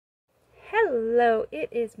Hello, it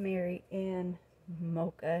is Mary and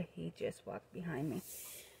Mocha. He just walked behind me.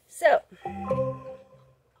 So,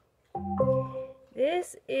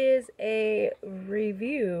 this is a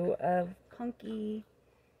review of Punky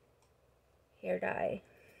hair dye.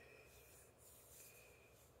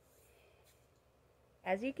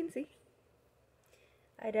 As you can see,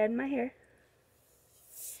 I dyed my hair.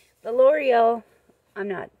 The L'Oreal, I'm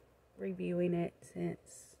not reviewing it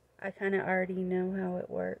since I kind of already know how it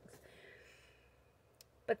works.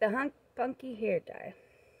 But the Punky hair dye.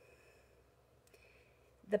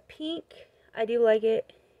 The pink, I do like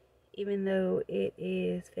it, even though it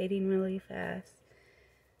is fading really fast.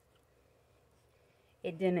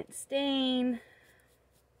 It didn't stain.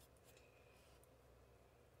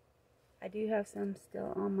 I do have some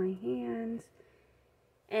still on my hands.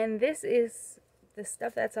 And this is, the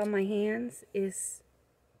stuff that's on my hands is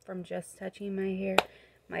from just touching my hair.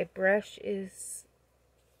 My brush is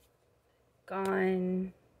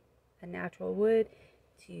gone a natural wood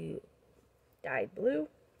to dyed blue.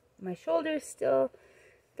 My shoulders still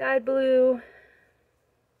dyed blue.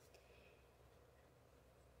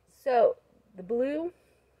 So the blue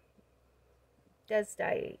does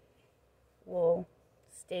dye, will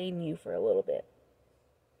stain you for a little bit.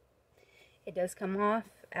 It does come off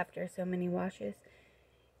after so many washes.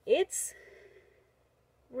 It's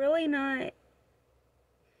really not,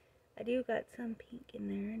 I do got some pink in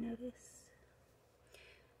there, I notice.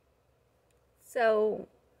 So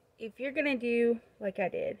if you're gonna do like I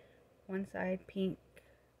did, one side pink,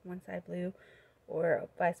 one side blue, or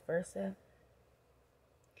vice versa,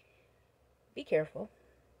 be careful,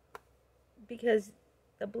 because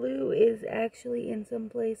the blue is actually in some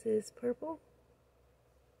places purple.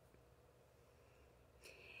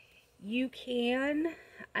 You can,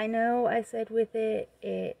 I know I said with it,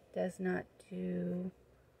 it does not do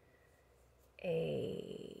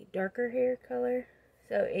a darker hair color.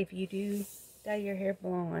 So if you do dye your hair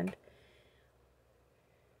blonde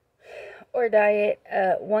or dye it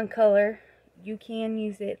one color, you can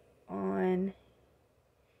use it on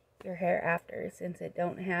your hair after, since it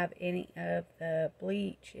don't have any of the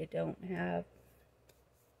bleach. It don't have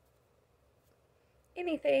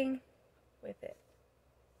anything with it.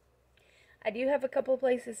 I do have a couple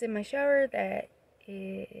places in my shower that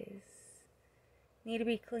need to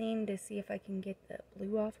be cleaned to see if I can get the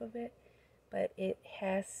blue off of it, but it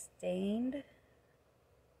has stained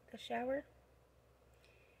the shower.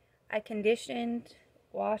 I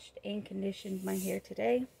washed and conditioned my hair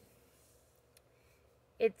today.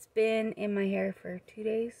 It's been in my hair for 2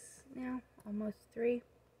 days now, almost 3.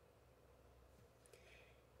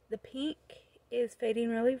 The pink is fading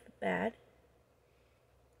really bad.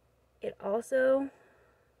 It also,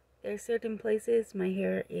 there's certain places my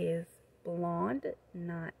hair is blonde,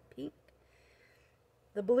 not pink.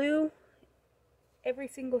 The blue, every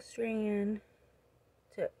single strand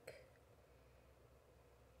took.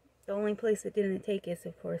 The only place it didn't take is,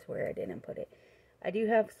 of course, where I didn't put it. I do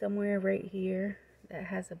have somewhere right here that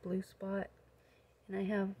has a blue spot, and I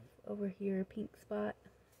have over here a pink spot.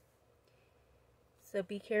 So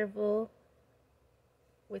be careful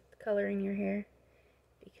with coloring your hair,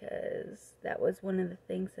 because that was one of the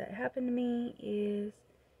things that happened to me, is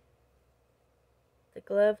the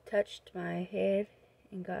glove touched my head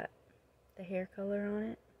and got the hair color on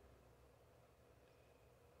it.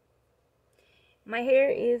 My hair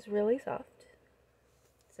is really soft,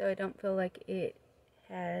 so I don't feel like it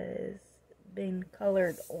has been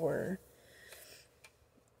colored or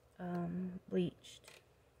bleached.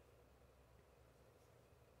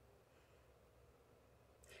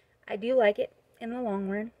 I do like it in the long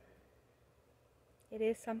run. It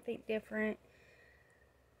is something different.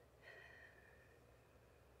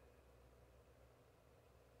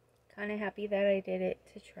 Kind of happy that I did it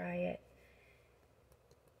to try it.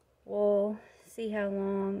 We'll see how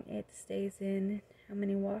long it stays in, how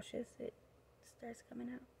many washes it starts coming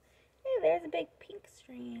out. Hey, there's a big pink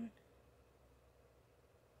strand.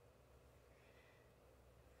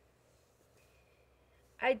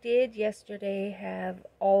 I did yesterday have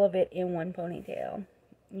all of it in one ponytail.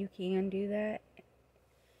 You can do that.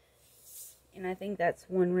 And I think that's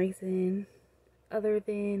one reason, other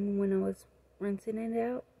than when I was rinsing it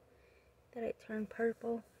out, that it turned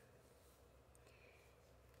purple.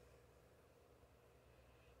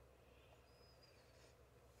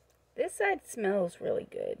 This side smells really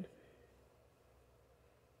good.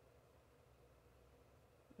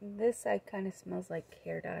 This side kind of smells like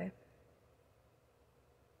hair dye.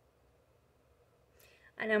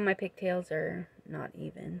 I know my pigtails are not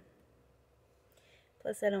even.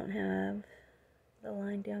 Plus I don't have the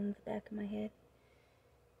line down the back of my head.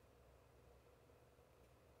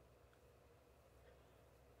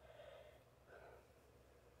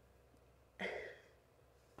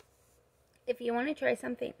 if you want to try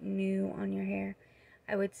something new on your hair,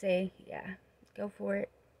 I would say, yeah, go for it.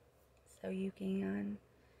 So you can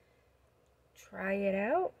try it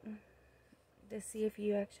out to see if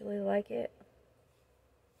you actually like it.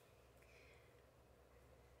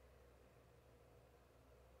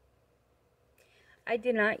 I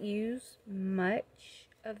did not use much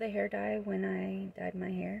of the hair dye when I dyed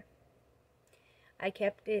my hair. I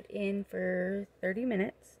kept it in for 30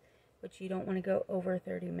 minutes, which you don't want to go over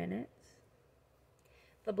 30 minutes.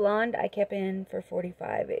 The blonde I kept in for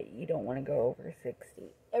 45. You don't want to go over 60.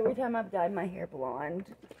 Every time I've dyed my hair blonde,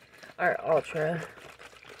 or ultra,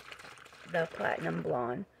 the platinum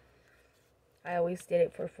blonde, I always did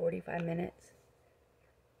it for 45 minutes.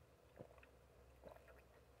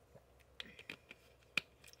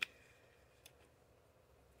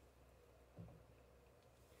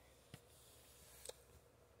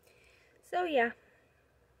 So yeah.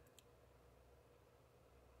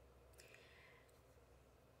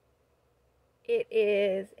 It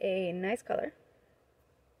is a nice color.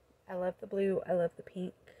 I love the blue. I love the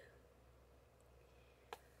pink.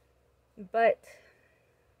 But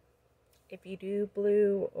if you do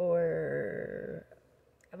blue, or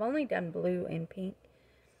I've only done blue and pink,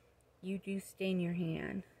 you do stain your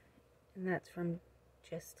hand. And that's from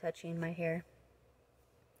just touching my hair.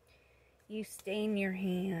 You stain your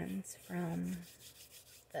hands from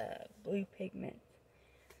the blue pigment.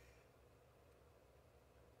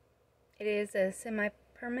 It is a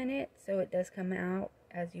semi-permanent, so it does come out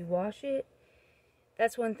as you wash it.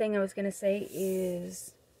 That's one thing I was going to say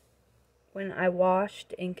is when I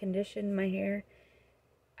washed and conditioned my hair,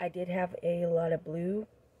 I did have a lot of blue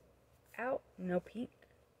out, no pink.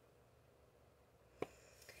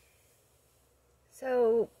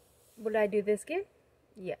 So, would I do this again?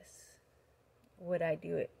 Yes. Would I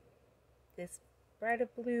do it this bright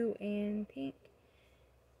of blue and pink?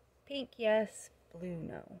 Pink, yes. Blue,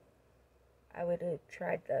 no. I would have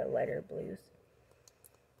tried the lighter blues.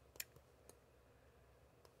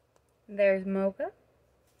 There's Mocha.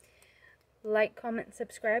 Like, comment,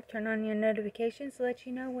 subscribe, turn on your notifications to let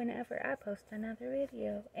you know whenever I post another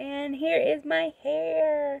video. And here is my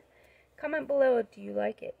hair. Comment below, do you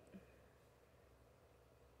like it?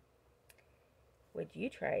 Would you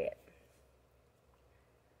try it?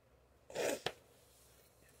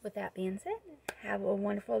 With that being said, have a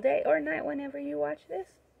wonderful day or night whenever you watch this.